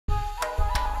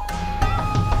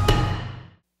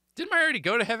Didn't I already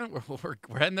go to heaven?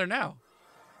 We're heading there now.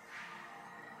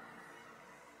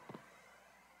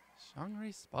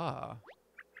 Shangri Spa.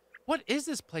 What is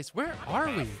this place? Where are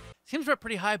we? Seems we're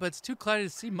pretty high, but it's too cloudy to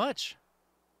see much.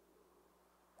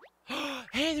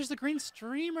 Hey, there's the green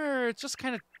streamer. It just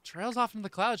kind of trails off into the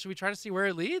clouds. Should we try to see where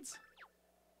it leads?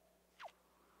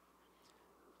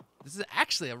 This is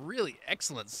actually a really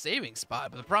excellent saving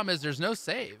spot, but the problem is there's no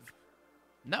save.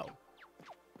 No.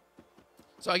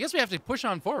 So I guess we have to push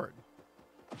on forward.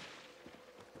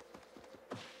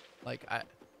 Like,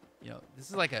 this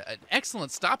is like an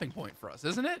excellent stopping point for us,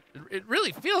 isn't it? It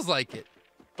really feels like it.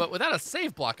 But without a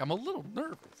save block, I'm a little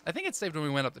nervous. I think it saved when we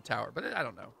went up the tower, but I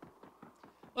don't know.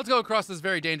 Let's go across this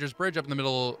very dangerous bridge up in the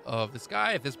middle of the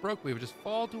sky. If this broke, we would just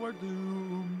fall to our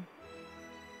doom.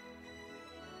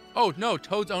 Oh, no,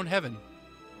 Toad's own heaven.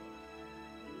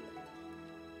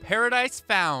 Paradise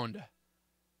found.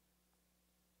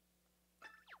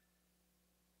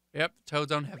 Yep,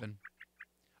 Toad's own heaven.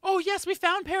 Oh, yes, we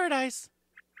found paradise.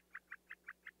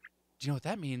 Do you know what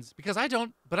that means? Because I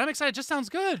don't, but I'm excited. It just sounds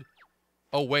good.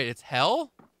 Oh, wait, it's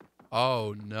hell?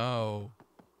 Oh, no.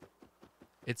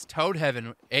 It's Toad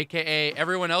heaven, a.k.a.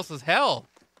 everyone else's hell.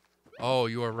 Oh,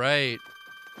 you are right.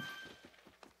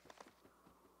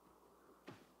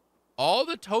 All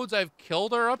the toads I've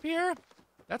killed are up here?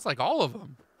 That's like all of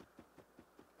them.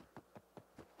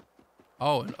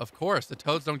 Oh, and of course, the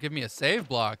toads don't give me a save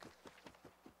block.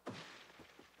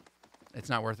 It's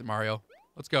not worth it, Mario.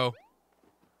 Let's go.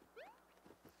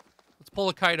 Let's pull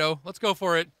a Kaido. Let's go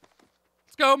for it.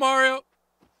 Let's go, Mario.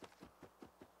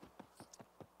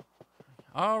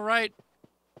 All right.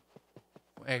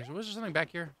 Hey, was there something back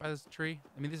here by this tree?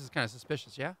 I mean, this is kind of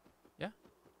suspicious, yeah? Yeah?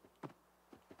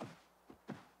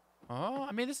 Oh,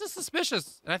 I mean, this is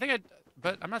suspicious. And I think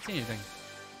but I'm not seeing anything.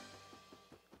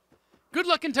 Good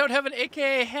luck in Toad Heaven,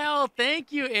 a.k.a. Hell.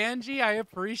 Thank you, Angie. I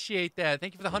appreciate that.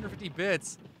 Thank you for the 150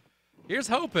 bits. Here's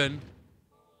hoping.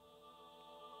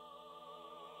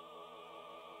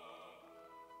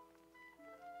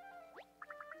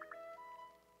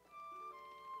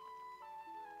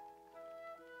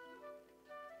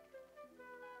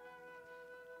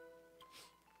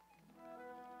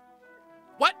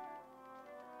 What?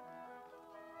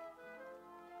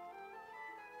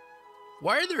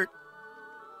 Why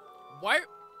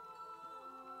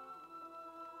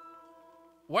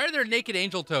are there naked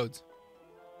angel toads?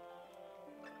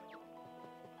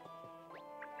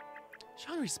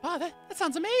 Shangri Spa, that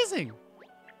sounds amazing.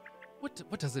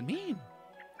 What does it mean?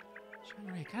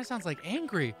 Shangri, it kind of sounds like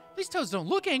angry. These toads don't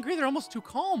look angry, they're almost too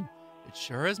calm. It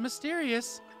sure is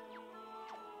mysterious.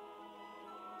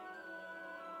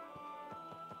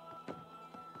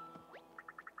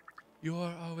 You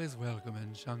are always welcome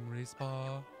in Shangri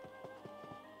Spa.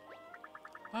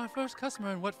 Our first customer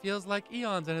in what feels like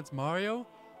eons, and it's Mario.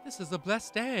 This is a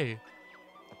blessed day.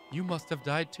 You must have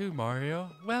died too, Mario.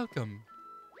 Welcome.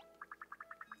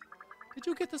 Did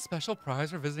you get the special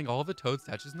prize for visiting all the toad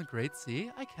statues in the Great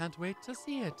Sea? I can't wait to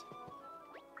see it.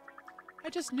 I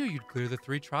just knew you'd clear the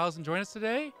 3 trials and join us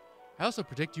today. I also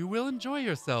predict you will enjoy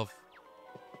yourself.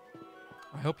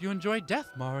 I hope you enjoy death,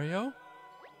 Mario.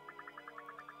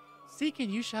 Seek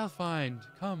and you shall find.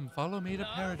 Come, follow me to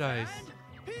paradise.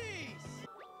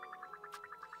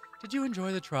 Did you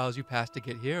enjoy the trials you passed to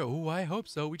get here? Oh, I hope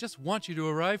so. We just want you to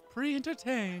arrive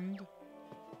pre-entertained.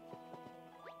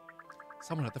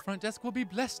 Someone at the front desk will be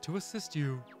blessed to assist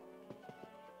you.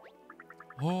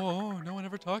 Oh, no one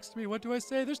ever talks to me. What do I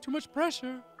say? There's too much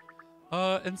pressure.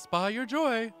 Inspire your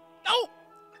joy. No!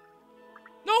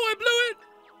 No, I blew it!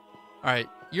 All right,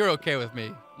 you're okay with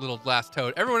me, little glass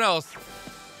toad. Everyone else,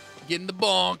 get in the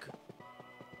bonk.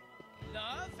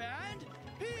 Love and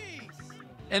peace.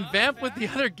 And Vamp with the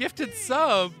other gifted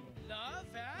sub.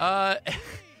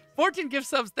 14 gift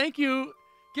subs, thank you.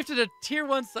 Gifted a tier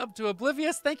 1 sub to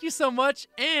Oblivious. Thank you so much.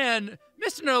 And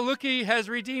Mr. Noluki has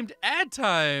redeemed ad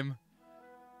time.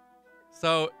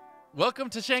 So, welcome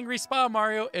to Shangri Spa,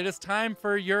 Mario. It is time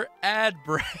for your ad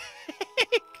break.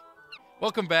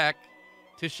 Welcome back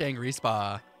to Shangri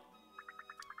Spa.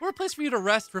 We're a place for you to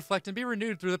rest, reflect, and be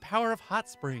renewed through the power of hot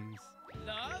springs.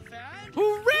 Love and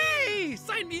Hooray!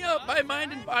 Sign me up. My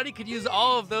mind and body could use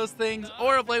all of those things,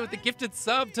 or a play with the gifted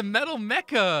sub to Metal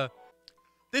Mecha.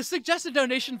 The suggested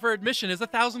donation for admission is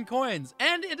 1,000 coins,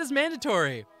 and it is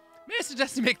mandatory. May I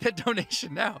suggest you make that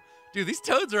donation now? Dude, these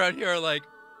toads around here are like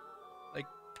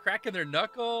cracking their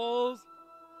knuckles,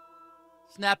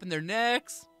 snapping their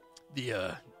necks.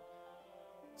 The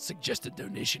suggested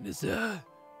donation is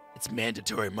it's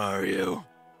mandatory, Mario.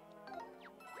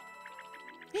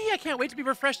 Hey, I can't wait to be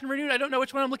refreshed and renewed. I don't know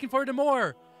which one I'm looking forward to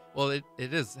more. Well, it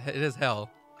is hell.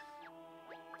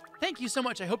 Thank you so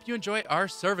much. I hope you enjoy our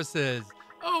services.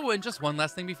 Oh, and just one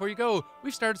last thing before you go.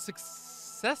 We've started a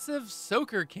successive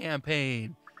soaker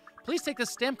campaign. Please take this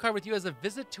stamp card with you as a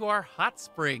visit to our hot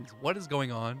springs. What is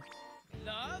going on?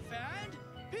 Love and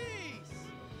peace.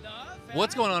 Love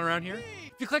What's going on and around here? peace.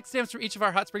 If you collect stamps from each of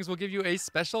our hot springs, we'll give you a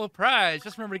special prize.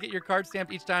 Just remember to get your card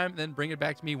stamped each time, then bring it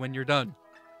back to me when you're done.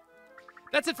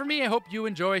 That's it for me. I hope you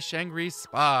enjoy Shangri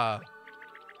Spa.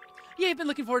 Yeah, I've been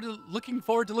looking forward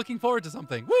to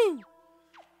something. Woo!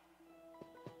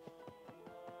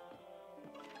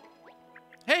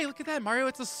 Hey, look at that, Mario.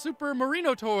 It's a Super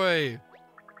Marino toy.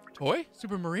 Toy?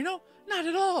 Super Marino? Not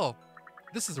at all.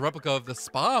 This is a replica of the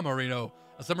Spa Marino,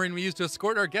 a submarine we use to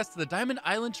escort our guests to the Diamond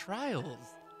Island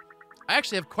trials. I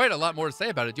actually have quite a lot more to say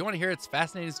about it. Do you want to hear its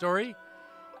fascinating story?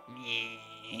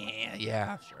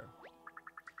 Yeah, sure.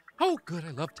 Oh, good. I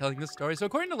love telling this story. So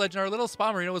according to legend, our little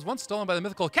Spa Marino was once stolen by the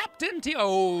mythical Captain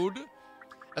Toad.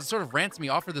 As a sort of ransom, he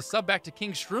offered the sub back to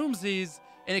King Shroomsies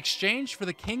in exchange for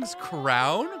the king's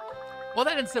crown. Well,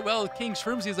 that didn't sit well with King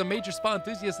Shroomsy is a major spa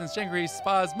enthusiast and Shangri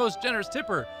Spa's most generous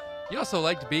tipper. He also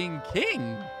liked being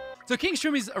king. So King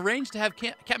Shroomies arranged to have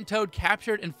Captain Toad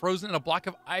captured and frozen in a block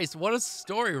of ice. What a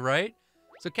story, right?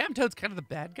 So Captain Toad's kind of the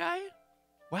bad guy?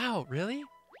 Wow, really?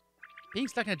 Being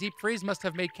stuck in a deep freeze must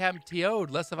have made Captain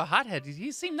Toad less of a hothead.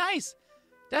 He seemed nice.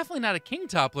 Definitely not a king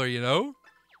toppler, you know?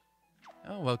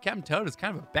 Oh, well, Captain Toad is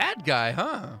kind of a bad guy,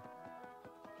 huh?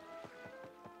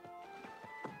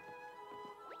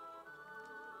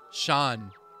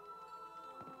 Sean.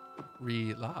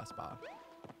 La Spa.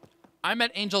 I'm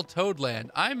at Angel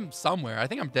Toadland. I'm somewhere. I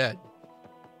think I'm dead.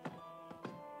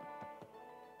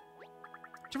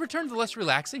 To return to the less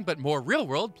relaxing but more real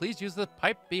world, please use the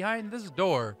pipe behind this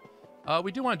door.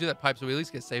 We do want to do that pipe so we at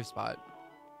least get a safe spot.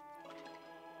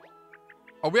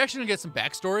 Are we actually going to get some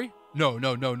backstory? No.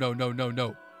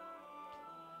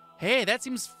 Hey, that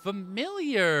seems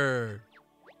familiar.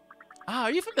 Ah,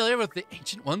 are you familiar with the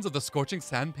ancient ones of the scorching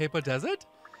sandpaper desert?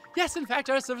 Yes, in fact,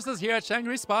 our services here at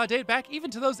Shangri Spa date back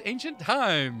even to those ancient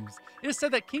times. It is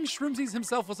said that King Shroomsies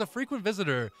himself was a frequent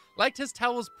visitor, liked his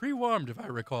towels pre-warmed, if I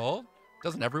recall.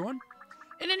 Doesn't everyone?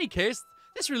 In any case,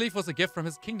 this relief was a gift from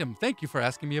his kingdom. Thank you for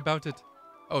asking me about it.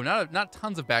 Oh, not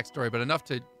tons of backstory, but enough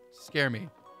to scare me.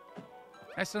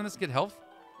 Can I send this to get health?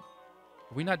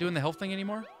 Are we not doing the health thing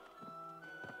anymore?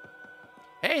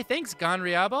 Hey, thanks,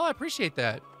 Gonriabal. I appreciate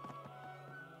that.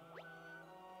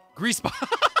 Grease Spa.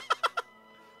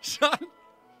 Sean.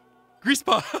 Grease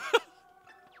Spa.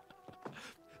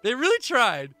 They really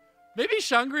tried. Maybe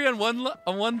Shangri on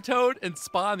one toad and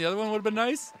Spa on the other one would have been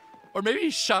nice. Or maybe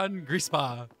Sean Grease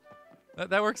Spa.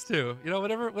 That works too. You know,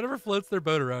 whatever floats their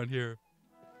boat around here.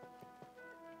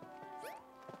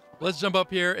 Let's jump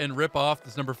up here and rip off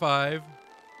this number 5.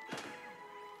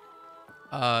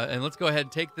 And let's go ahead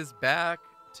and take this back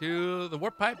to the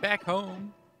warp pipe back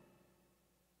home.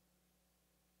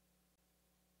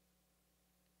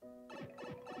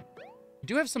 We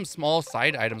do have some small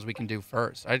side items we can do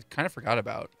first. I kind of forgot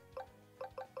about.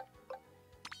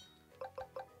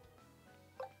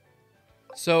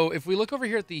 So if we look over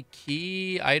here at the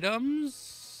key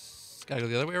items, gotta go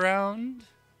the other way around.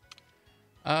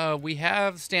 We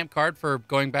have stamp card for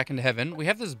going back into heaven. We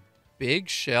have this big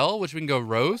shell, which we can go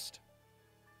roast.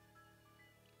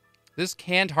 This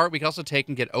canned heart we can also take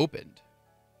and get opened.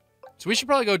 So we should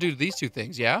probably go do these two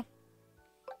things, yeah?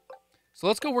 So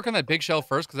let's go work on that big shell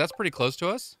first, because that's pretty close to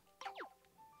us.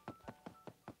 And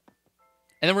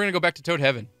then we're going to go back to Toad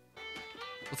Heaven.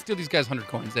 Let's steal these guys 100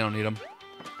 coins. They don't need them.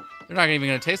 They're not even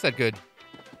going to taste that good.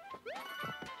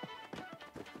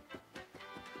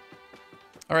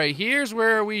 All right, here's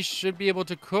where we should be able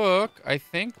to cook. I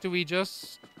think, do we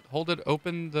just hold it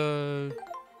open the...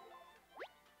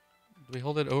 Do we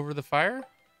hold it over the fire?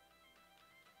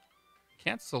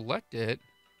 Can't select it.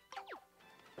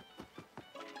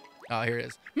 Oh, here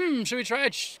it is. Should we try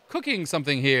cooking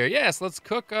something here? Yes, let's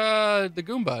cook the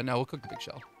Goomba. No, we'll cook the big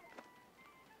shell.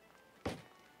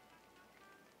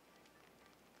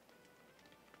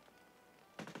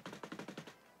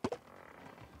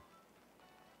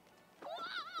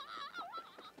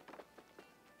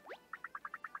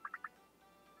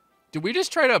 Did we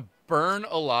just try to burn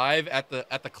alive at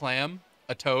the clam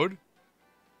a toad?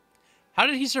 How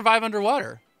did he survive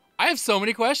underwater? I have so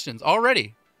many questions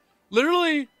already.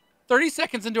 Literally 30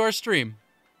 seconds into our stream.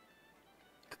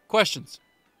 Questions.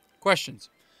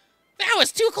 That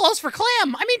was too close for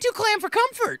clam. I mean, too clam for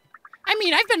comfort. I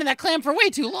mean, I've been in that clam for way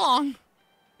too long.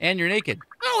 And you're naked.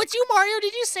 Oh, it's you, Mario.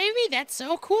 Did you save me? That's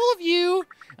so cool of you.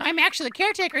 I'm actually the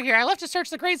caretaker here. I left to search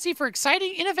the Great Sea for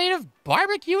exciting, innovative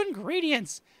barbecue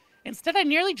ingredients. Instead, I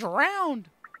nearly drowned.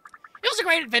 It was a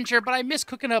great adventure, but I miss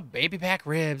cooking up baby back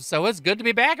ribs, so it's good to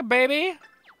be back, baby.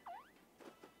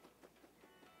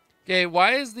 Okay,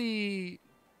 why is the...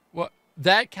 What?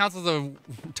 That counts as a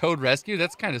toad rescue?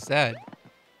 That's kind of sad.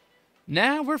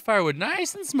 Now we're firewood.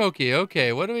 Nice and smoky.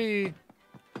 Okay, what do we...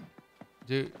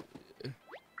 do?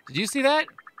 Did you see that?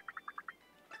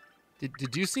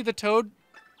 Did you see the toad,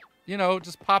 you know,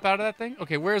 just pop out of that thing?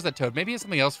 Okay, where is that toad? Maybe it's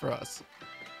something else for us.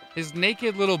 His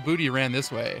naked little booty ran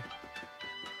this way.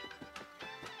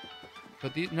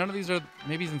 But none of these are...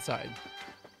 Maybe he's inside.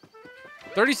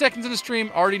 30 seconds in the stream,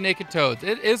 already naked toads.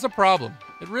 It is a problem.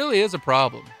 It really is a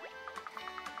problem.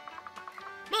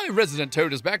 My resident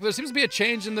toad is back. There seems to be a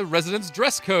change in the resident's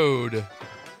dress code.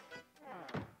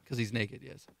 Because he's naked,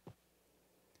 yes.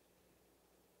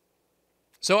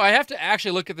 So I have to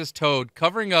actually look at this toad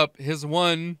covering up his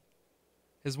one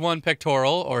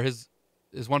pectoral, or his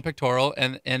one pectoral,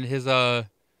 and his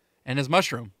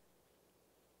mushroom.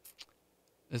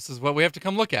 This is what we have to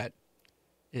come look at.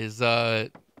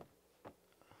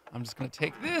 I'm just gonna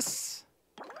take this.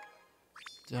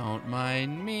 Don't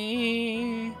mind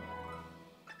me.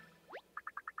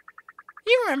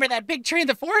 You remember that big tree in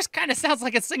the forest? Kind of sounds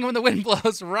like it's singing when the wind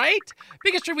blows, right?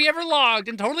 Biggest tree we ever logged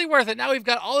and totally worth it. Now we've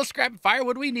got all the scrap and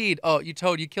firewood we need. Oh, you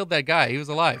killed that guy. He was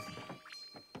alive.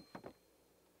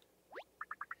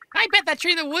 I bet that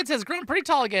tree in the woods has grown pretty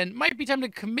tall again. Might be time to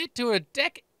commit to a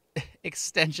deck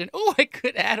extension. Oh, I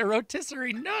could add a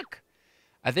rotisserie nook.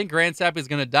 I think Grand Sap is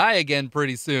going to die again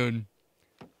pretty soon.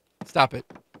 Stop it.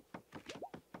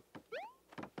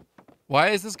 Why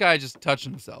is this guy just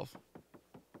touching himself?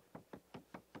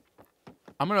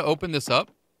 I'm going to open this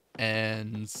up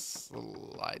and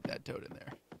slide that toad in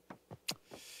there.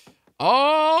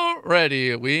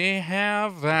 Alrighty, we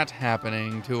have that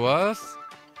happening to us.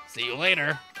 See you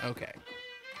later. Okay.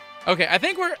 Okay, I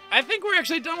think we're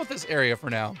actually done with this area for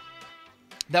now.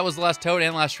 That was the last toad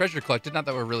and last treasure collected. Not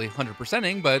that we're really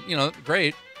 100%ing, but, you know,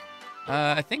 great.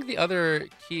 I think the other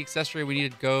key accessory we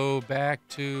need to go back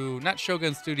to, not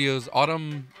Shogun Studios,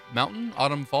 Autumn Mountain?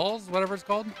 Autumn Falls? Whatever it's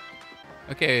called.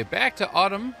 Okay, back to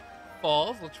Autumn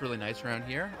Falls. Looks really nice around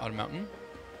here. Autumn Mountain.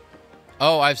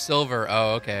 Oh, I have silver.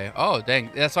 Oh, okay. Oh,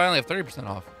 dang. That's why I only have 30%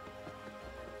 off.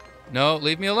 No,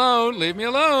 leave me alone. Leave me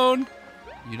alone.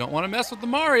 You don't want to mess with the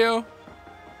Mario.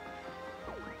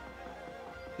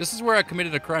 This is where I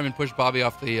committed a crime and pushed Bobby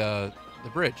off the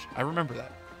bridge. I remember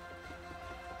that.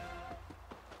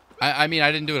 I mean,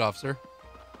 I didn't do it, officer.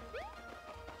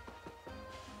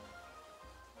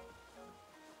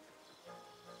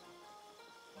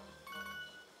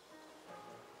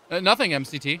 Nothing,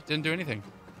 MCT. Didn't do anything.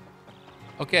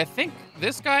 Okay, I think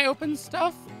this guy opens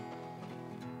stuff?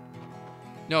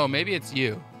 No, maybe it's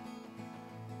you.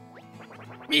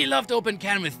 Me love to open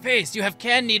can with face. You have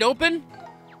can need open?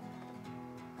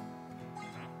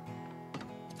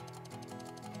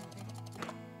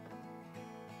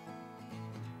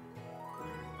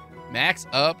 Max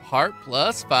up heart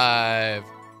plus 5.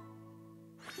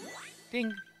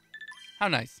 Ding. How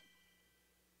nice.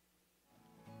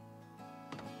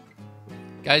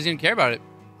 Guys didn't care about it.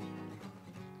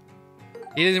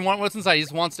 He doesn't want what's inside. He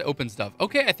just wants to open stuff.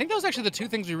 Okay, I think that was actually the two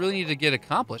things we really need to get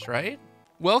accomplished, right?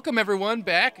 Welcome, everyone,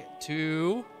 back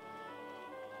to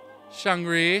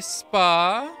Shangri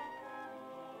Spa.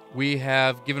 We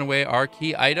have given away our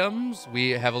key items.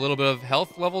 We have a little bit of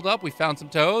health leveled up. We found some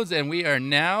toads, and we are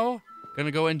now going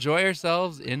to go enjoy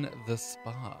ourselves in the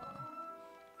spa.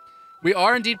 We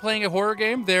are indeed playing a horror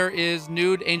game. There is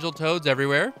nude angel toads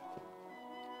everywhere.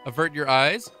 Avert your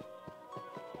eyes.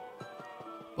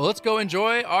 Well, let's go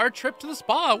enjoy our trip to the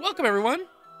spa. Welcome, everyone.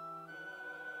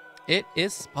 It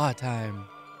is spa time.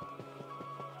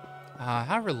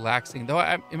 How relaxing. Though,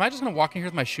 am I just going to walk in here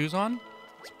with my shoes on?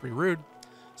 It's pretty rude.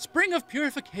 Spring of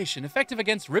Purification, effective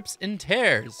against rips and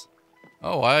tears.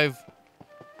 Oh,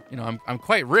 I'm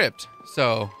quite ripped,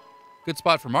 so good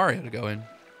spot for Mario to go in.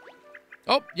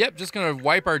 Oh, yep, just gonna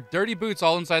wipe our dirty boots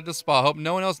all inside the spa. Hope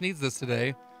no one else needs this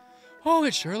today. Oh,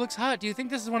 it sure looks hot. Do you think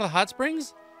this is one of the hot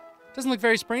springs? Doesn't look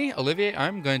very springy. Olivia,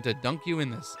 I'm going to dunk you in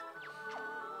this.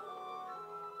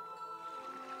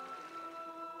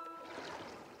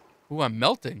 Ooh, I'm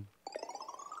melting.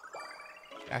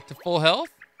 Back to full health.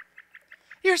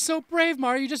 You're so brave,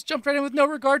 Mario. You just jumped right in with no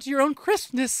regard to your own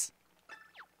crispness.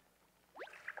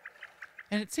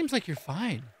 And it seems like you're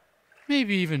fine.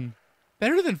 Maybe even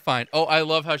better than fine. Oh, I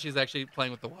love how she's actually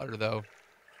playing with the water, though.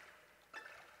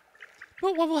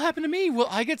 But what will happen to me? Will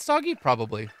I get soggy?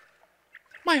 Probably.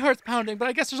 My heart's pounding, but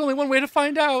I guess there's only one way to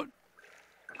find out.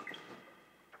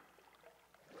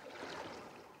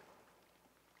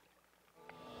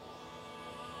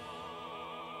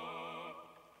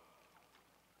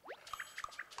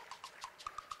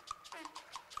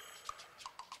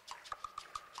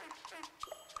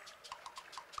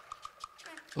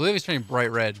 Olivia's turning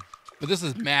bright red, but this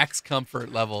is max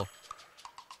comfort level.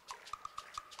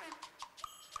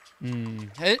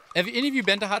 Have any of you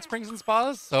been to hot springs and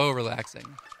spas? So relaxing.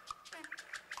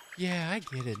 Yeah, I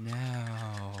get it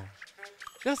now.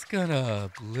 Just gonna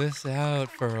bliss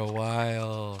out for a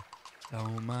while.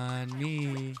 Don't mind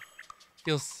me.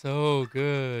 Feels so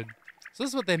good. So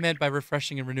this is what they meant by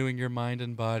refreshing and renewing your mind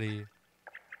and body.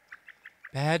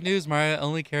 Bad news, Mario. I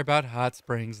only care about hot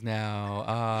springs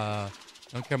now.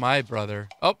 Don't care my brother.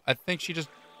 Oh, I think she just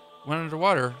went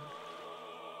underwater.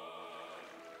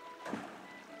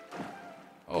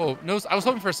 Oh, no, I was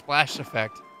hoping for a splash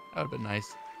effect. That would have been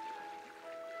nice.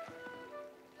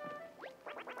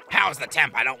 How's the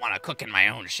temp? I don't want to cook in my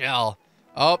own shell.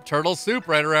 Oh, turtle soup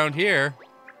right around here.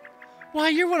 Why,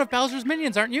 you're one of Bowser's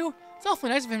minions, aren't you? It's awfully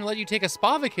nice of him to let you take a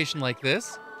spa vacation like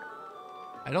this.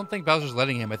 I don't think Bowser's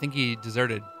letting him. I think he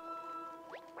deserted.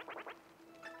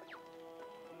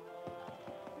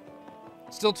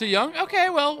 Still too young? Okay,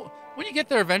 well, when you get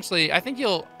there eventually, I think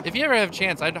you'll... If you ever have a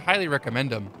chance, I'd highly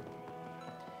recommend him.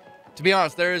 To be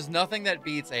honest, there is nothing that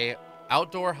beats a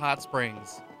outdoor hot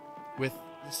springs with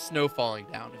snow falling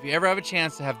down. If you ever have a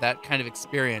chance to have that kind of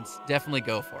experience, definitely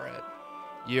go for it.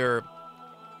 You're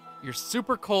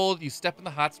super cold, you step in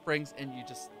the hot springs, and you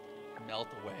just melt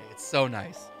away. It's so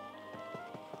nice.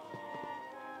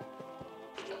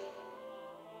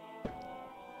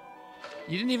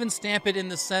 You didn't even stamp it in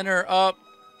the center. Oh,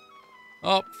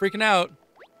 freaking out.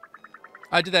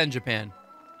 I did that in Japan.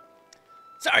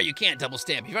 Sorry, you can't double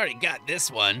stamp. You've already got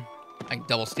this one. I can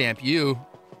double stamp you.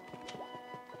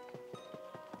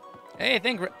 Hey,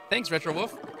 thanks, Retro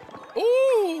Wolf.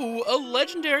 Ooh, a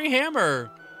legendary hammer.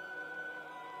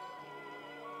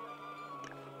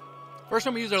 First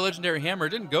time we used our legendary hammer, it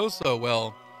didn't go so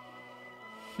well.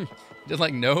 Did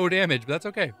like no damage, but that's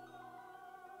okay.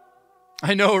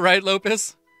 I know, right,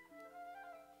 Lopez?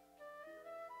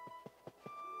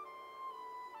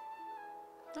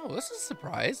 Oh, this is a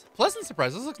surprise. Pleasant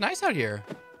surprise. This looks nice out here.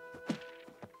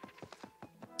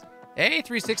 Hey,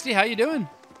 360, how you doing?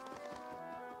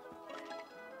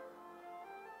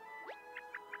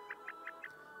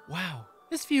 Wow,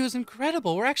 this view is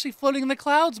incredible. We're actually floating in the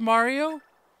clouds, Mario.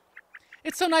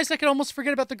 It's so nice I could almost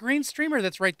forget about the green streamer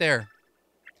that's right there.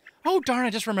 Oh, darn,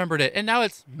 I just remembered it. And now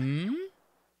it's...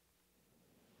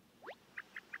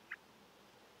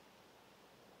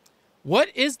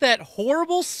 What is that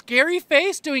horrible, scary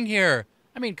face doing here?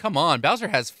 I mean, come on. Bowser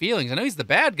has feelings. I know he's the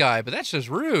bad guy, but that's just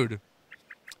rude.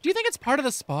 Do you think it's part of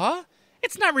the spa?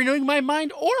 It's not renewing my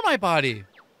mind or my body.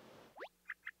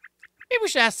 Maybe we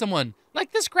should ask someone,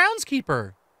 like this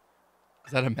groundskeeper.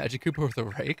 Is that a Magic Koopa with a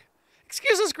rake?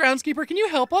 Excuse us, groundskeeper. Can you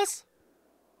help us?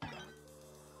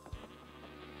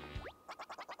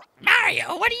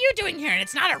 Mario, what are you doing here? And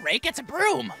it's not a rake, it's a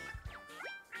broom.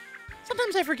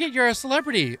 Sometimes I forget you're a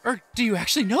celebrity. Or do you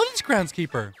actually know this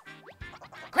groundskeeper?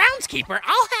 Groundskeeper?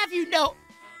 I'll have you know.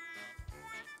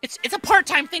 It's a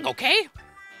part-time thing, okay?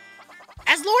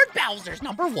 As Lord Bowser's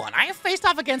 #1, I have faced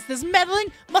off against this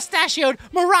meddling, mustachioed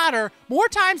marauder more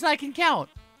times than I can count.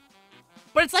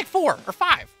 But it's like 4 or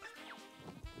 5.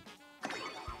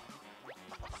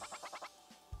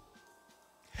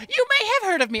 You may have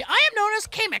heard of me. I am known as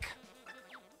Kamek.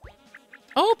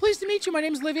 Oh, pleased to meet you. My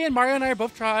name is Olivia, and Mario and I are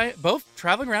both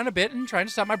traveling around a bit and trying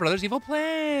to stop my brother's evil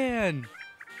plan.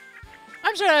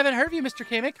 I'm sorry I haven't heard of you, Mr.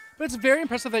 Kamek, but it's very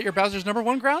impressive that you're Bowser's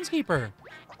 #1 groundskeeper.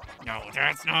 No,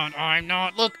 that's not. I'm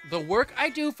not. Look, the work I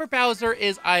do for Bowser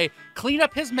is I clean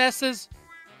up his messes.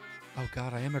 Oh,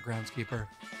 God, I am a groundskeeper.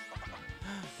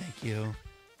 Thank you.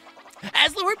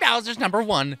 As Lord Bowser's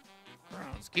 #1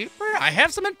 groundskeeper, I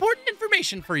have some important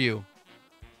information for you.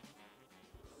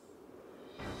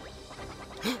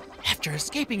 After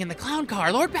escaping in the clown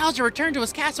car, Lord Bowser returned to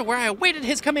his castle where I awaited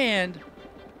his command.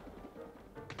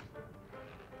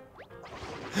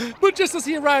 But just as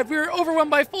he arrived, we were overwhelmed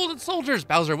by folded soldiers.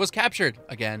 Bowser was captured.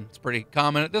 Again, it's pretty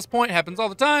common at this point. Happens all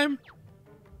the time.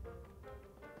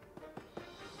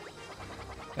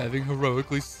 Having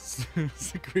heroically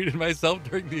secreted myself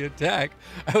during the attack,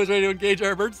 I was ready to engage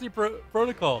our emergency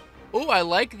protocol. Oh, I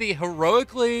like the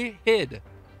heroically hid.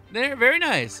 They're very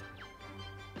nice.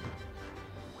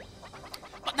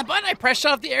 But the button I pressed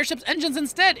shut off the airship's engines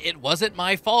instead. It wasn't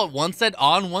my fault. One said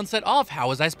on, one said off. How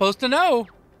was I supposed to know?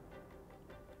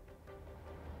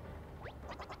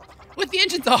 With the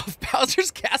engines off,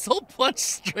 Bowser's castle plunged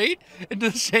straight into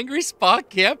the Shangri Spa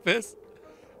campus.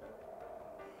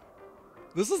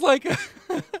 This is like a...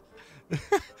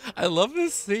 I love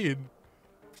this scene.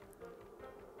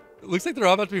 It looks like they're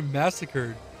all about to be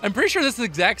massacred. I'm pretty sure this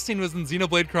exact scene was in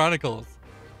Xenoblade Chronicles.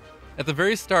 At the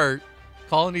very start,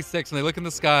 Colony 6, when they look in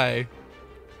the sky.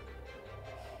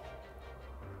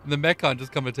 And the Mechon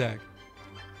just come attack.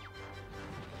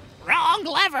 Wrong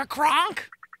lever, Kronk.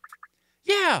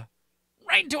 Yeah.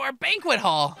 Right into our banquet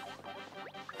hall.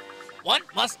 One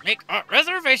must make a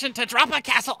reservation to drop a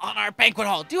castle on our banquet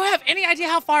hall. Do you have any idea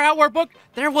how far out we're booked?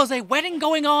 There was a wedding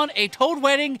going on, a Toad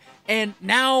wedding, and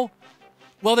now,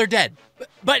 well, they're dead.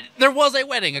 But there was a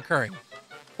wedding occurring.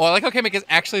 Oh, I like how Kamek is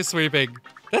actually sweeping.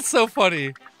 That's so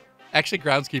funny. Actually,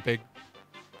 groundskeeping.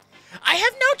 I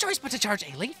have no choice but to charge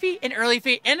a late fee, an early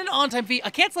fee, and an on-time fee, a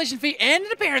cancellation fee, and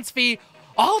an appearance fee,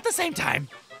 all at the same time.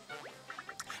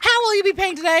 How will you be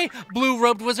paying today?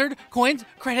 Blue-robed wizard, coins,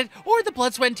 credit, or the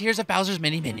blood, sweat, and tears of Bowser's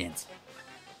mini minions?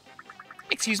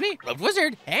 Excuse me, robed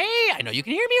wizard. Hey, I know you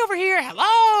can hear me over here.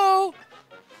 Hello.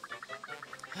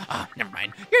 Never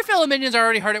mind. Your fellow minions are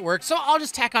already hard at work, so I'll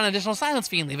just tack on an additional silence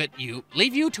fee and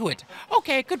leave you to it.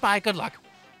 Okay, goodbye, good luck.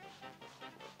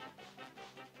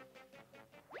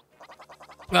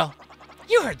 Well,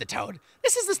 you heard the Toad.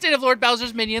 This is the state of Lord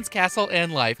Bowser's minions, castle,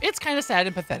 and life. It's kind of sad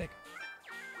and pathetic.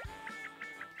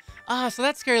 So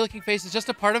that scary-looking face is just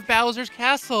a part of Bowser's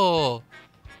castle.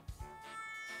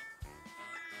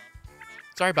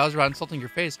 Sorry, Bowser, about insulting your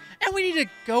face. And we need to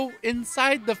go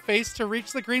inside the face to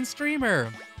reach the green streamer.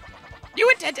 You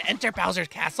intend to enter Bowser's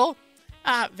castle?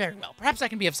 Very well. Perhaps I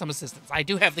can be of some assistance. I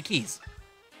do have the keys.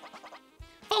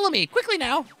 Follow me, quickly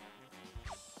now.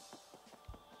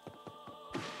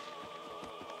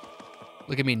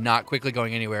 Look at me not quickly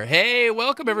going anywhere. Hey,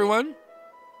 welcome, everyone.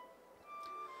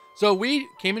 So we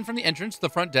came in from the entrance, the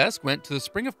front desk, went to the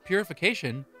Spring of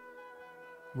Purification.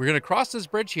 We're going to cross this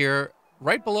bridge here.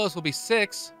 Right below us will be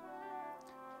 6.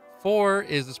 4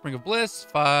 is the Spring of Bliss.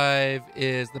 5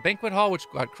 is the Banquet Hall, which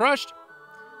got crushed.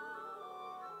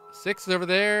 6 is over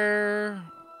there.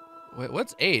 Wait,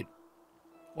 what's 8?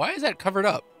 Why is that covered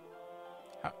up?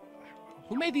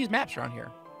 Who made these maps around here?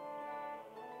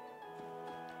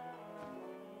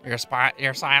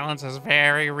 Your silence is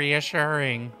very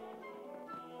reassuring.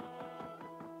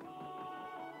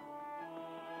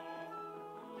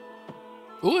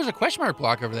 Ooh, there's a question mark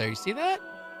block over there. You see that?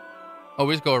 Oh,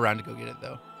 we just go around to go get it,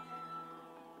 though.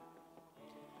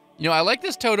 You know, I like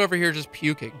this Toad over here just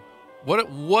puking.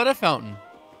 What a fountain.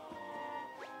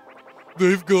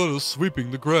 They've got us sweeping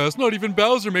the grass. Not even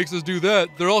Bowser makes us do that.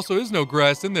 There also is no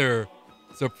grass in there.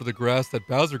 Except for the grass that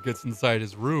Bowser gets inside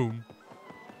his room.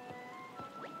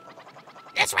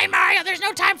 This way, Mario. There's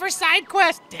no time for side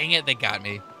quests. Dang it, they got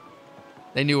me.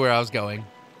 They knew where I was going.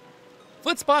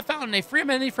 Foot Spot Fountain, a free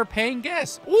amenity for paying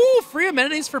guests. Ooh, free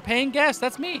amenities for paying guests.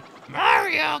 That's me.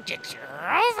 Mario, get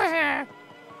over here.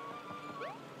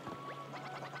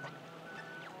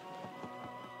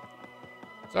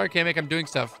 Sorry, Kamek, I'm doing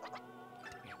stuff.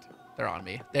 They're on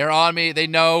me. They're on me. They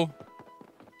know.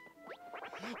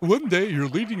 One day you're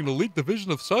leading an elite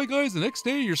division of Shy Guys, the next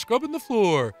day you're scrubbing the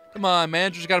floor. Come on,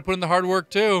 managers got to put in the hard work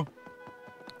too.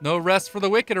 No rest for the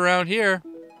wicked around here.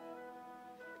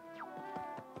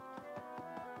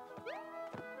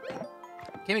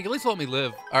 Kamek, at least let me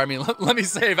live. Or, I mean, let me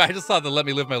save. I just saw the let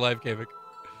me live my life, Kamek.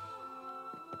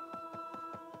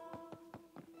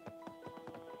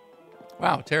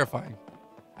 Wow, terrifying.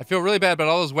 I feel really bad about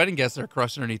all those wedding guests that are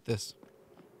crushed underneath this.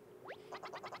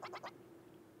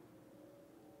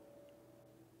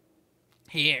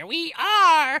 Here we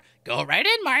are. Go right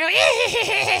in, Mario.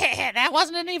 That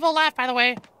wasn't an evil laugh, by the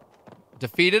way.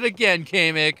 Defeated again,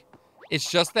 Kamek. It's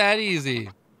just that easy.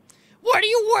 What are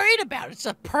you worried about? It's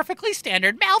a perfectly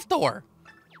standard mouth door.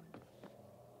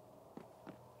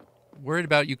 Worried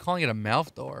about you calling it a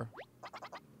mouth door.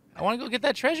 I want to go get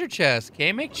that treasure chest.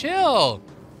 Kamek, chill.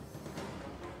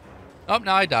 Oh,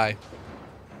 now I die.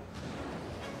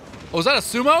 Oh, is that a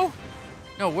sumo?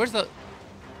 No, where's the...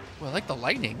 Well, I like the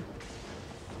lightning.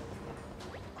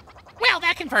 Well,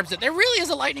 that confirms it. There really is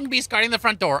a lightning beast guarding the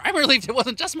front door. I'm relieved it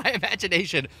wasn't just my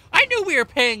imagination. I knew we were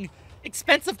paying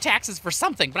expensive taxes for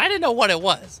something, but I didn't know what it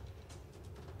was.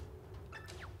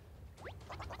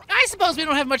 I suppose we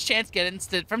don't have much chance getting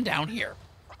it from down here.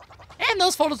 And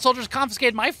those folded soldiers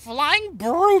confiscated my flying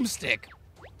broomstick.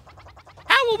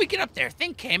 How will we get up there?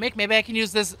 Think, Kamek. Maybe I can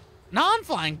use this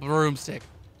non-flying broomstick.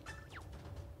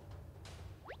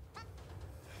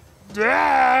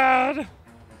 Dad!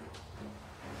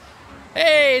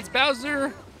 Hey, it's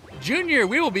Bowser Jr.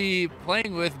 We will be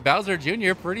playing with Bowser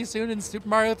Jr. pretty soon in Super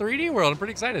Mario 3D World. I'm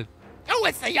pretty excited. Oh,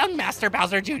 it's the young Master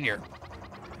Bowser Jr.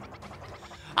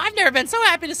 I've never been so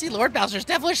happy to see Lord Bowser's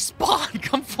devilish spawn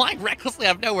come flying recklessly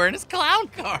out of nowhere in his clown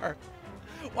car.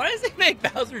 Why does he make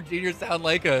Bowser Jr. sound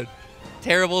like a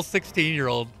terrible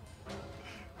 16-year-old?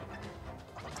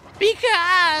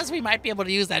 Because we might be able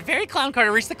to use that very clown car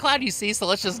to reach the cloud you see, so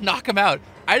let's just knock him out.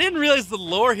 I didn't realize the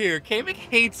lore here. Kamek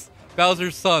hates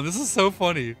Bowser's son. This is so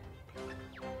funny.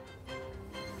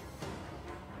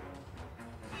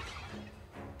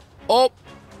 Oh,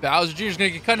 Bowser Jr.'s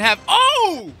gonna get cut in half.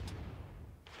 Oh!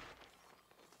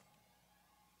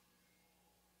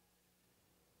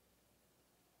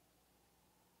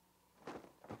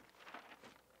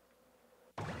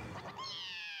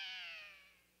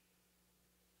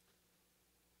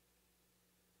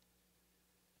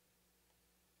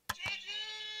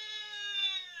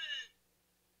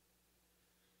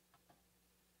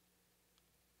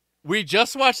 We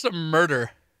just watched a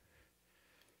murder.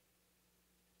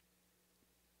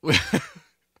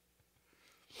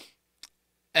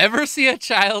 Ever see a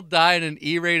child die in an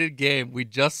E-rated game? We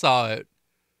just saw it.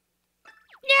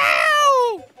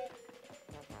 No!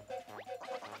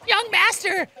 Young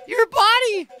Master, your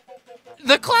body!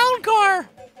 The clown car!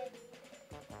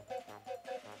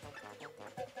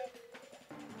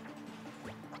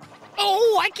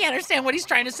 Oh, I can't understand what he's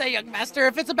trying to say, Young Master.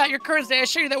 If it's about your current state, I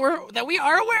assure you that we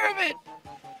are aware of it.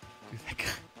 Dude, that guy,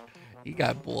 he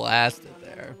got blasted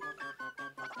there.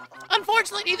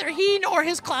 Unfortunately, neither he nor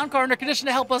his clown car are in a condition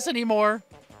to help us anymore.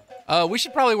 We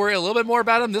should probably worry a little bit more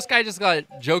about him. This guy just got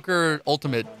Joker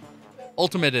ultimated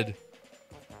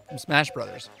from Smash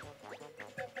Brothers.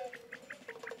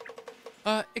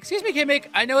 Excuse me, K-Make.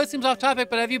 I know it seems off topic,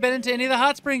 but have you been into any of the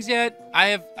hot springs yet? I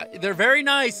have. They're very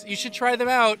nice. You should try them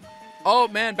out. Oh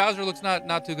man, Bowser looks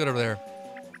not too good over there.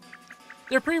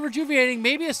 They're pretty rejuvenating.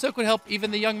 Maybe a soak would help even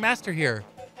the young master here.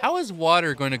 How is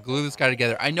water going to glue this guy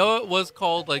together? I know it was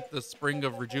called like the spring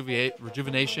of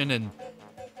rejuvenation and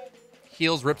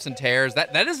heals, rips, and tears.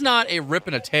 That is not a rip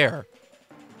and a tear.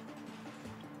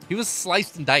 He was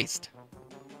sliced and diced.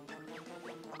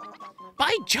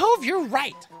 By Jove, you're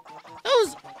right.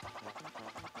 Those...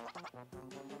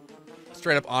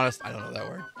 Straight up honest, I don't know that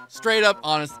word. Straight up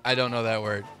honest, I don't know that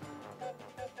word.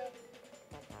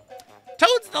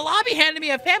 Toads in the lobby handed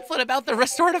me a pamphlet about the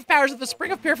restorative powers of the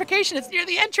Spring of Purification. It's near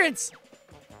the entrance.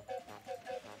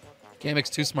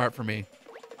 Kamek's too smart for me.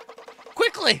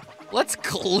 Quickly, let's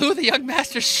glue the young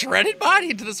master's shredded body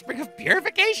into the Spring of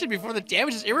Purification before the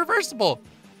damage is irreversible.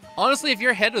 Honestly, if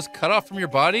your head was cut off from your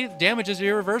body, the damage is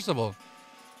irreversible.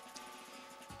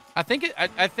 I think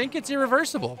it's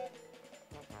irreversible.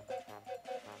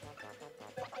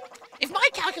 If my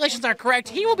calculations are correct,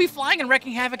 he will be flying and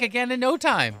wreaking havoc again in no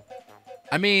time.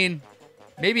 I mean,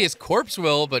 maybe his corpse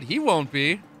will, but he won't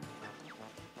be.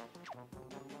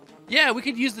 Yeah, we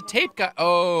could use the tape guy.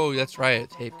 Oh, that's right,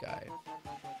 tape guy.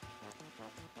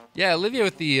 Yeah, Olivia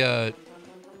with the,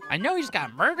 I know he just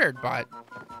got murdered, but...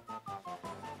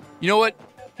 You know what?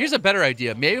 Here's a better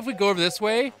idea. Maybe if we go over this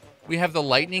way, we have the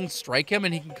lightning strike him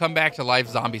and he can come back to life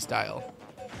zombie style.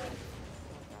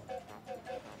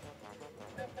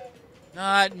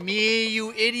 Not me,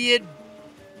 you idiot.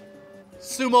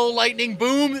 Sumo lightning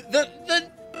boom.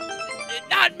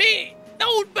 Not me.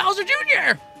 No, Bowser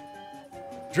Jr.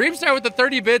 Dreamstar with the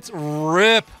 30 bits.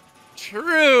 Rip.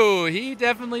 True. He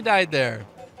definitely died there.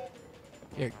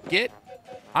 Here, get.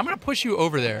 I'm going to push you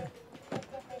over there.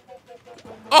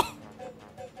 Oh!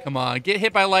 Come on, get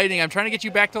hit by lightning. I'm trying to get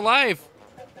you back to life.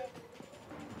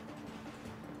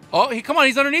 Oh, come on,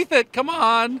 he's underneath it. Come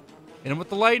on. Hit him with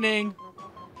the lightning.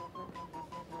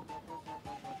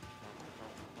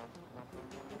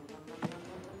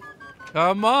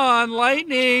 Come on,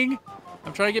 lightning.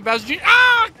 I'm trying to get Bowser Jr.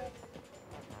 Ah!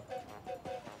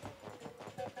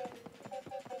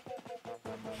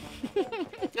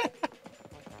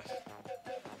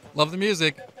 Love the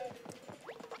music.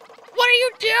 What are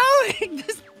you doing?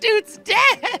 This dude's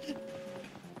dead.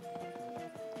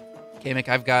 Okay, Mick,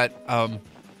 I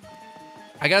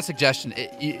got a suggestion.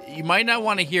 You might not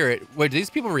want to hear it. Wait, do these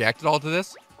people react at all to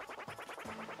this?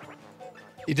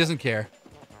 He doesn't care.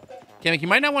 Okay, Mick, you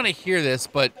might not want to hear this,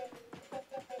 but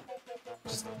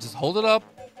just hold it up.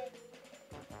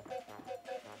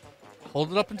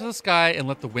 Hold it up into the sky and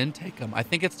let the wind take him. I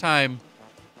think it's time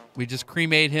we just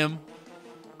cremate him.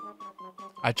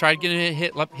 I tried getting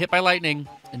hit by lightning,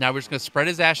 and now we're just going to spread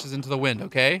his ashes into the wind,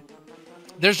 okay?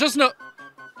 There's just no...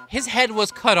 His head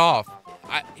was cut off.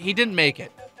 He didn't make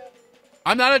it.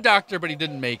 I'm not a doctor, but he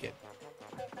didn't make it.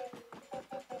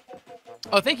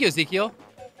 Oh, thank you, Ezekiel.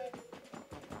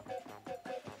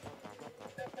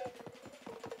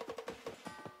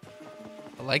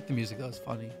 I like the music. That was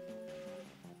funny.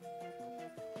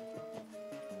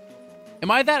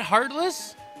 Am I that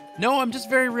heartless? No, I'm just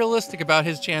very realistic about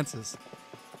his chances.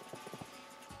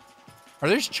 Are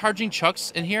there charging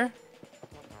chucks in here?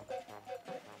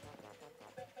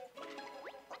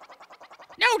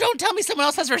 No, don't tell me someone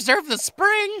else has reserved the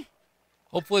spring.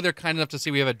 Hopefully they're kind enough to see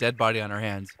we have a dead body on our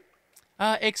hands.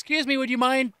 Excuse me, would you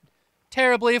mind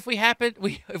terribly if we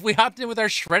hopped in with our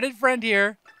shredded friend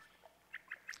here.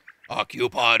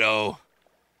 Occupado.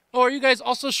 Oh, are you guys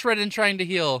also shredded and trying to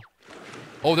heal?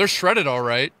 Oh, they're shredded all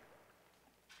right.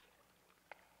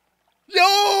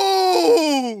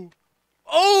 No!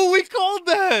 Oh, we called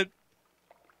that.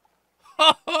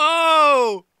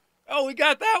 Oh, we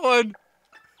got that one.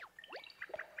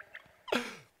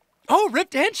 Oh,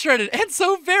 ripped and shredded and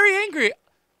so very angry.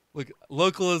 Look,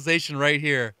 localization right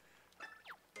here.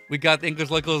 We got the English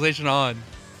localization on.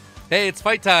 Hey, it's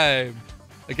fight time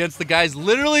against the guys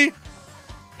literally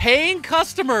paying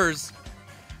customers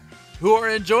who are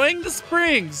enjoying the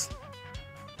springs.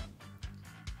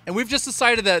 And we've just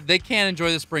decided that they can't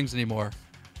enjoy the springs anymore.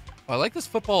 Oh, I like this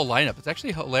football lineup. It's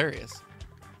actually hilarious.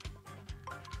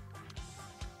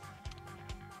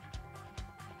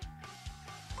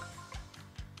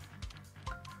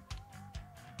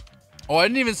 Oh, I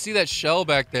didn't even see that shell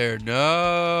back there.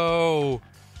 No.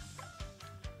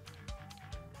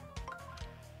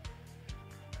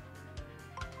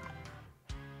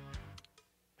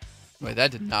 Wait,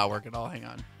 that did not work at all. Hang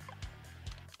on.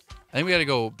 I think we gotta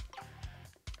go.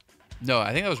 No,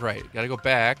 I think that was right. Gotta go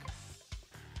back.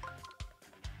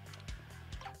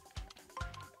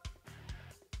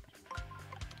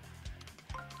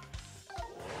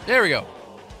 There we go.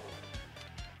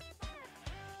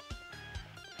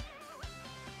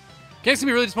 Game's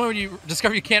gonna be really disappointed when you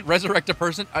discover you can't resurrect a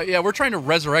person. Yeah, we're trying to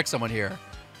resurrect someone here.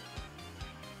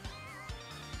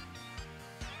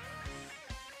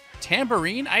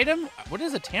 Tambourine item? What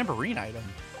is a tambourine item?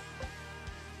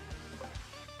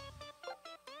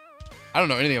 I don't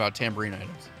know anything about tambourine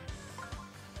items.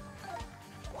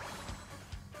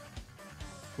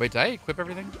 Wait, did I equip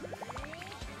everything?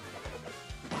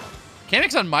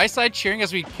 Kamek's on my side cheering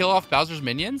as we kill off Bowser's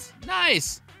minions?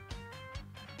 Nice!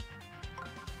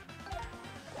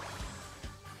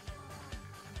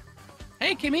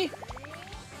 Hey, Kimmy.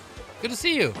 Good to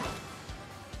see you.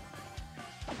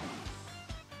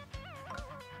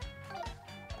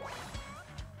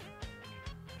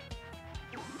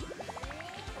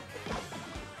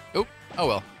 Oh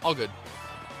well, all good.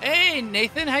 Hey,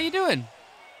 Nathan, how you doing?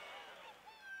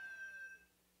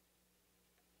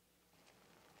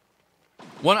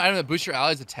 One item that boosts your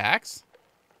allies' attacks?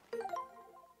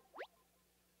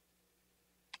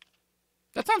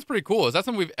 That sounds pretty cool. Is that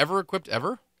something we've ever equipped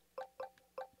ever?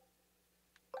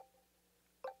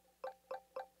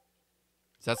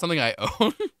 Is that something I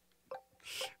own?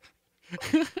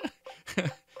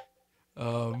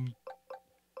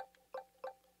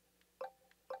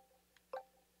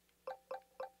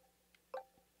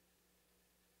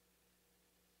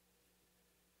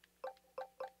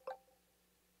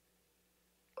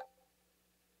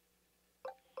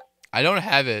 I don't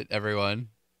have it, everyone.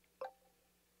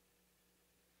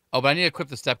 Oh, but I need to equip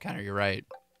the step counter. You're right.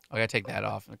 I gotta take that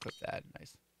off and equip that.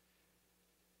 Nice.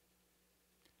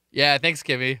 Yeah, thanks,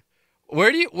 Kimmy.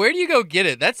 Where do you go get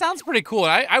it? That sounds pretty cool.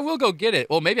 I will go get it.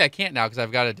 Well, maybe I can't now because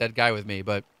I've got a dead guy with me,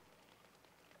 but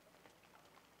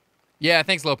yeah,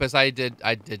 thanks, Lopez. I did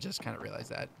just kind of realize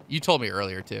that. You told me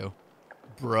earlier too.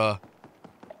 Bruh.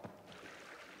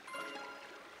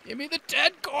 Give me the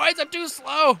 10 coins. I'm too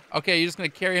slow. Okay, you're just going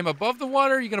to carry him above the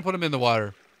water? Or you're going to put him in the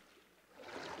water?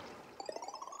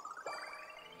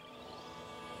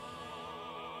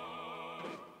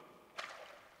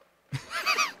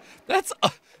 That's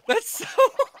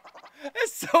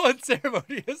so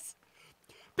unceremonious.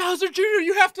 Bowser Jr.,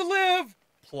 you have to live.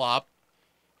 Plop.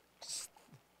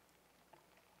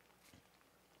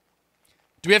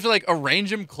 Do we have to, like,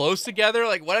 arrange him close together?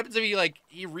 Like, what happens if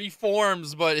he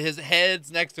reforms, but his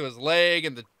head's next to his leg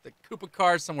and the Koopa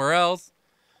car's somewhere else?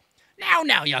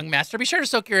 Now, young master, be sure to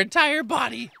soak your entire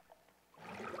body.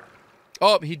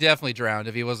 Oh, he definitely drowned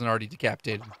if he wasn't already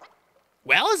decapitated.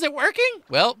 Well, is it working?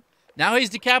 Well, now he's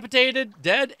decapitated,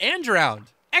 dead, and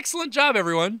drowned. Excellent job,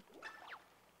 everyone.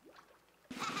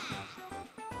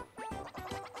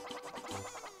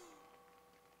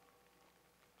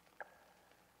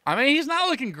 I mean, he's not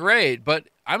looking great, but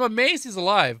I'm amazed he's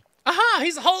alive. Aha,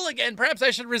 he's whole again. Perhaps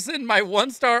I should rescind my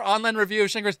 1-star online review of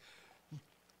Shingra's.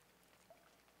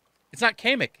 It's not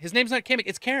Kamek. His name's not Kamek.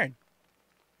 It's Karen.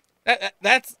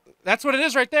 That's what it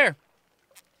is right there.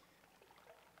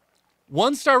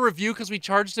 1-star review because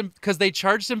they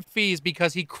charged him fees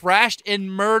because he crashed and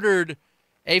murdered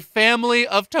a family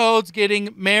of toads getting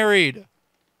married.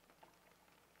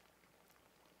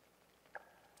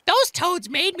 Those toads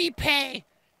made me pay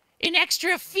an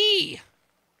extra fee.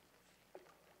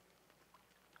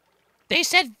 They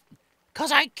said,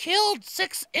 because I killed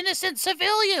 6 innocent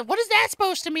civilians. What is that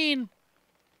supposed to mean?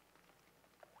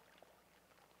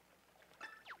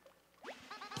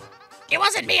 It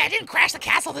wasn't me. I didn't crash the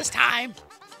castle this time.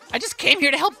 I just came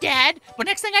here to help Dad, but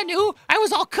next thing I knew, I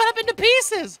was all cut up into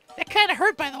pieces. That kind of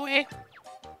hurt, by the way.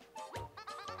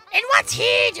 And what's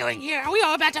he doing here? Are we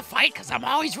all about to fight? Because I'm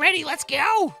always ready. Let's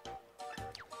go.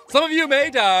 Some of you may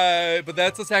die, but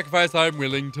that's a sacrifice I'm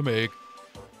willing to make.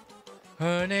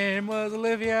 Her name was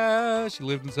Olivia. She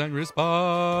lived in Sangre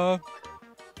Spa.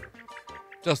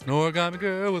 Just an origami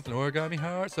girl with an origami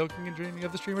heart, soaking and dreaming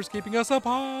of the streamers keeping us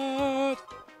apart.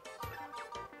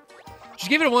 She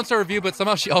gave it a 1-star review, but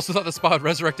somehow she also thought the spa would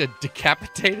resurrect a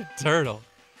decapitated turtle.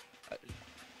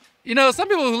 You know, some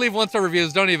people who leave 1-star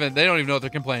reviews don't even know what they're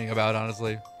complaining about,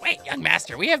 honestly. Wait, young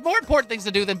master, we have more important things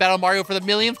to do than battle Mario for the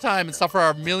millionth time and suffer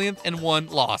our millionth and one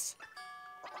loss.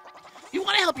 You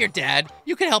want to help your dad?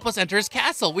 You can help us enter his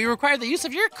castle. We require the use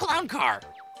of your clown car.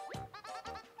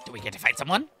 Do we get to fight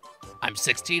someone? I'm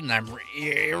 16 and I'm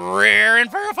raring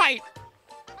for a fight.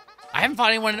 I haven't fought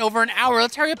anyone in over an hour.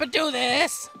 Let's hurry up and do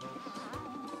this.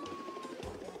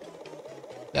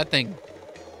 That thing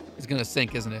is gonna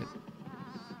sink, isn't it?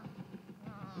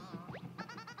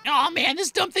 Oh man, this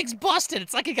dumb thing's busted.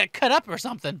 It's like it got cut up or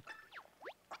something.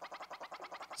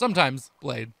 Sometimes,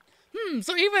 Blade.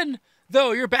 So even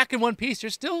though you're back in one piece, you're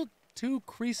still too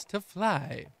creased to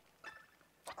fly.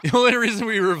 The only reason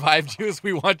we revived you is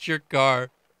we want your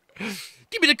car.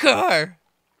 Give me the car.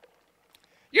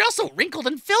 You're also wrinkled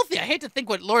and filthy. I hate to think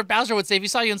what Lord Bowser would say if he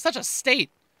saw you in such a state.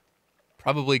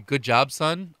 Probably good job,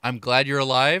 son. I'm glad you're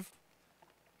alive.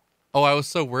 Oh, I was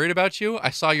so worried about you.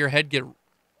 I saw your head get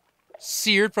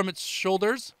seared from its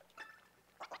shoulders.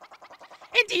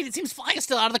 Indeed, it seems flying is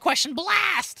still out of the question.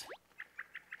 Blast!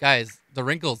 Guys, the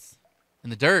wrinkles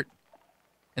and the dirt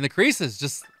and the creases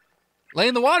just lay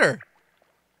in the water.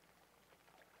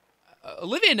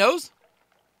 Olivia knows.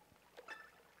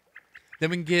 Then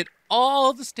we can get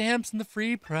all the stamps and the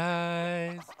free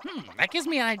prize. That gives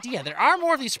me an idea. There are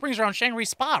more of these springs around Shangri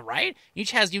Spa, right?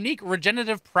 Each has unique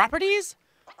regenerative properties?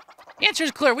 The answer is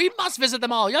clear. We must visit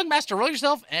them all. Young master, roll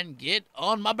yourself and get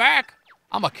on my back.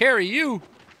 I'ma carry you.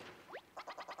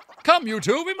 Come, you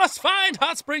two. We must find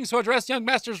hot springs to address young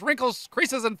master's wrinkles,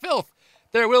 creases, and filth.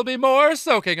 There will be more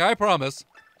soaking, I promise.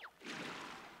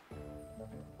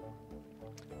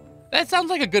 That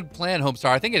sounds like a good plan, Homestar.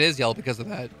 I think it is yellow because of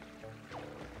that.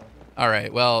 All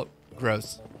right, well,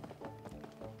 gross.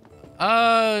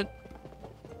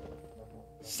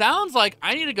 Sounds like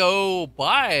I need to go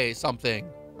buy something.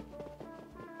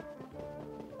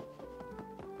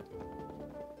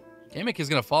 Kamek is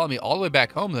gonna follow me all the way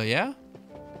back home, though, yeah?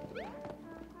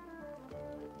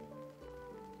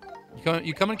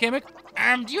 You coming, Kamek?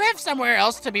 Do you have somewhere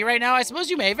else to be right now? I suppose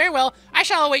you may. Very well. I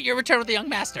shall await your return with the young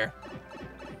master.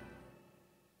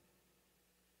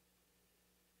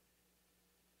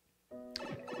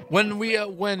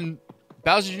 When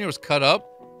Bowser Jr. was cut up,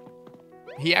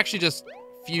 he actually just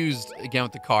fused again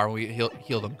with the car and we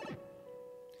healed him.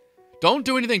 Don't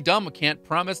do anything dumb. I can't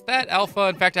promise that, Alpha.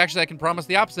 In fact, actually, I can promise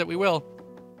the opposite. We will.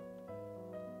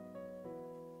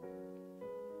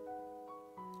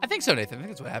 I think so, Nathan. I think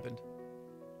that's what happened.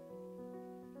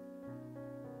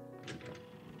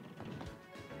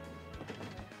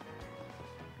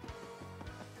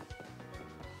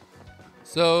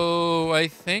 So I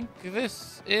think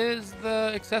this is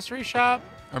the accessory shop,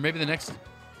 or maybe the next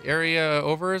area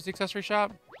over is the accessory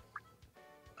shop.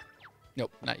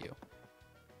 Nope, not you.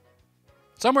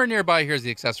 Somewhere nearby here is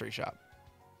the accessory shop.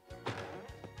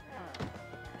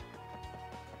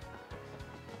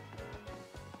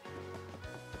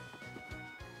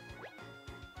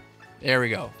 There we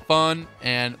go. Fun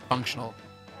and functional.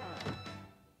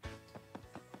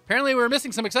 Apparently we're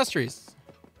missing some accessories.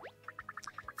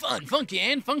 Fun, funky,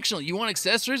 and functional. You want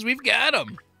accessories? We've got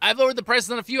them. I've lowered the prices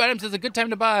on a few items. It's a good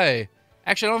time to buy.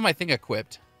 Actually, I don't have my thing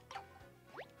equipped.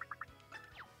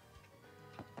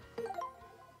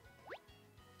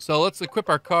 So let's equip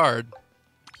our card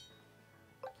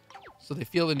so they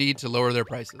feel the need to lower their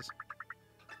prices.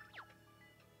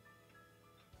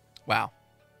 Wow.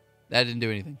 That didn't do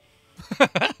anything.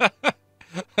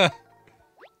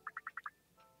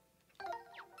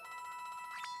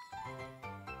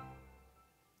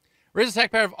 Raise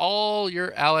attack power of all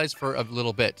your allies for a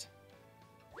little bit.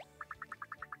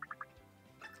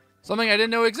 Something I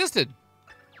didn't know existed.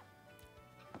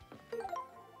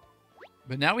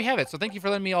 But now we have it, so thank you for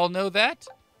letting me all know that.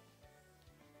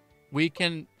 We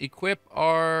can equip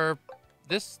our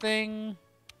this thing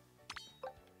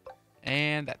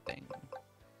and that thing.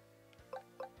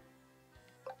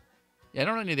 Yeah, I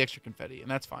don't need the extra confetti,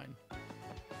 and that's fine.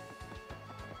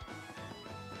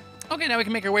 Okay, now we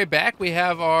can make our way back. We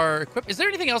have our equip. Is there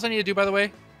anything else I need to do, by the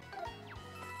way?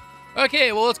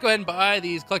 Okay, well, let's go ahead and buy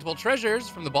these collectible treasures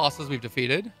from the bosses we've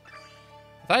defeated.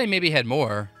 I thought he maybe had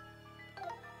more.